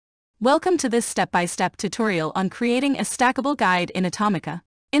Welcome to this step-by-step tutorial on creating a stackable guide in Atomica.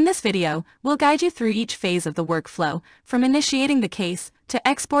 In this video, we'll guide you through each phase of the workflow, from initiating the case to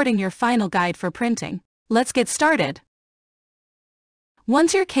exporting your final guide for printing. Let's get started.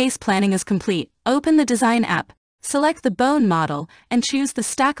 Once your case planning is complete, open the Design app, select the bone model, and choose the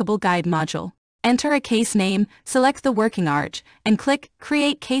Stackable Guide module. Enter a case name, select the working arch, and click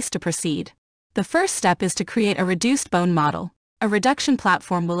Create Case to proceed. The first step is to create a reduced bone model. A reduction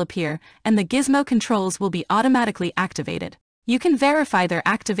platform will appear, and the gizmo controls will be automatically activated. You can verify their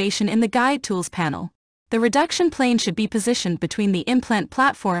activation in the Guide Tools panel. The reduction plane should be positioned between the implant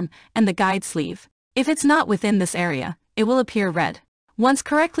platform and the guide sleeve. If it's not within this area, it will appear red. Once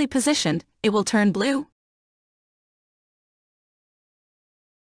correctly positioned, it will turn blue.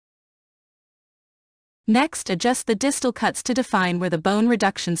 Next, adjust the distal cuts to define where the bone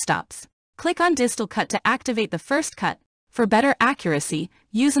reduction stops. Click on Distal Cut to activate the first cut. For better accuracy,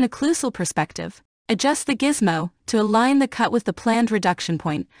 use an occlusal perspective. Adjust the gizmo to align the cut with the planned reduction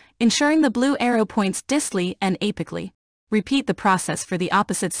point, ensuring the blue arrow points distally and apically. Repeat the process for the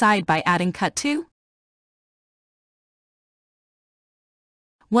opposite side by adding cut 2.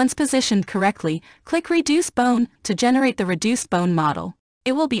 Once positioned correctly, click Reduce Bone to generate the reduced bone model.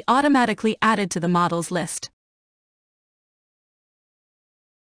 It will be automatically added to the models list.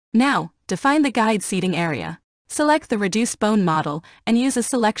 Now, define the guide seating area. Select the reduced bone model and use a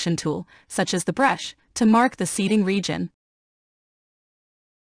selection tool, such as the brush, to mark the seating region.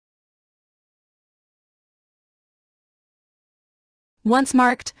 Once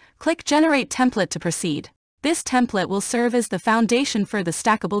marked, click Generate Template to proceed. This template will serve as the foundation for the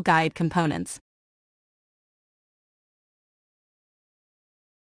stackable guide components.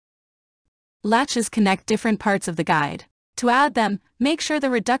 Latches connect different parts of the guide. To add them, make sure the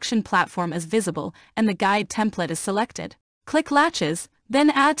reduction platform is visible and the guide template is selected. Click Latches,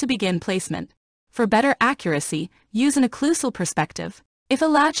 then Add to begin placement. For better accuracy, use an occlusal perspective. If a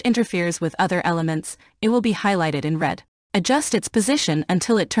latch interferes with other elements, it will be highlighted in red. Adjust its position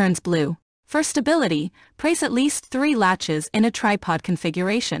until it turns blue. For stability, place at least 3 latches in a tripod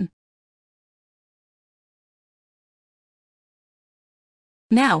configuration.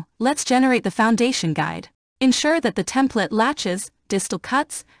 Now, let's generate the foundation guide. Ensure that the template latches, distal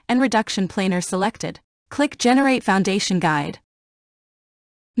cuts, and reduction plane are selected. Click Generate Foundation Guide.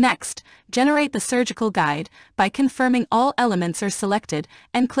 Next, generate the surgical guide by confirming all elements are selected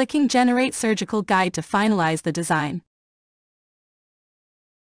and clicking Generate Surgical Guide to finalize the design.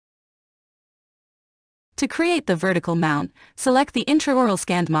 To create the vertical mount, select the intraoral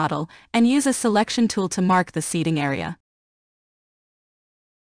scanned model and use a selection tool to mark the seating area.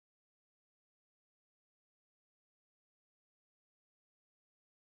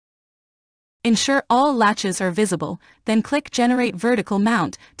 Ensure all latches are visible, then click Generate Vertical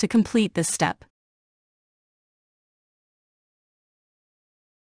Mount to complete this step.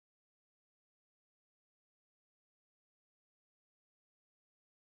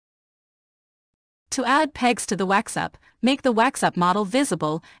 To add pegs to the wax-up, make the wax-up model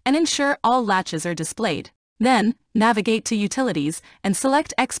visible and ensure all latches are displayed. Then, navigate to Utilities and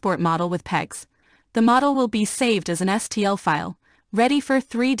select Export Model with Pegs. The model will be saved as an STL file, ready for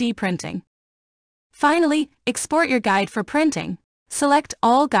 3D printing. Finally, export your guide for printing. Select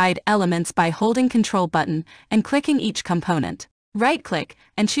all guide elements by holding Control button and clicking each component. Right-click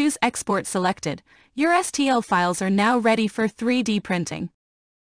and choose Export Selected. Your STL files are now ready for 3D printing.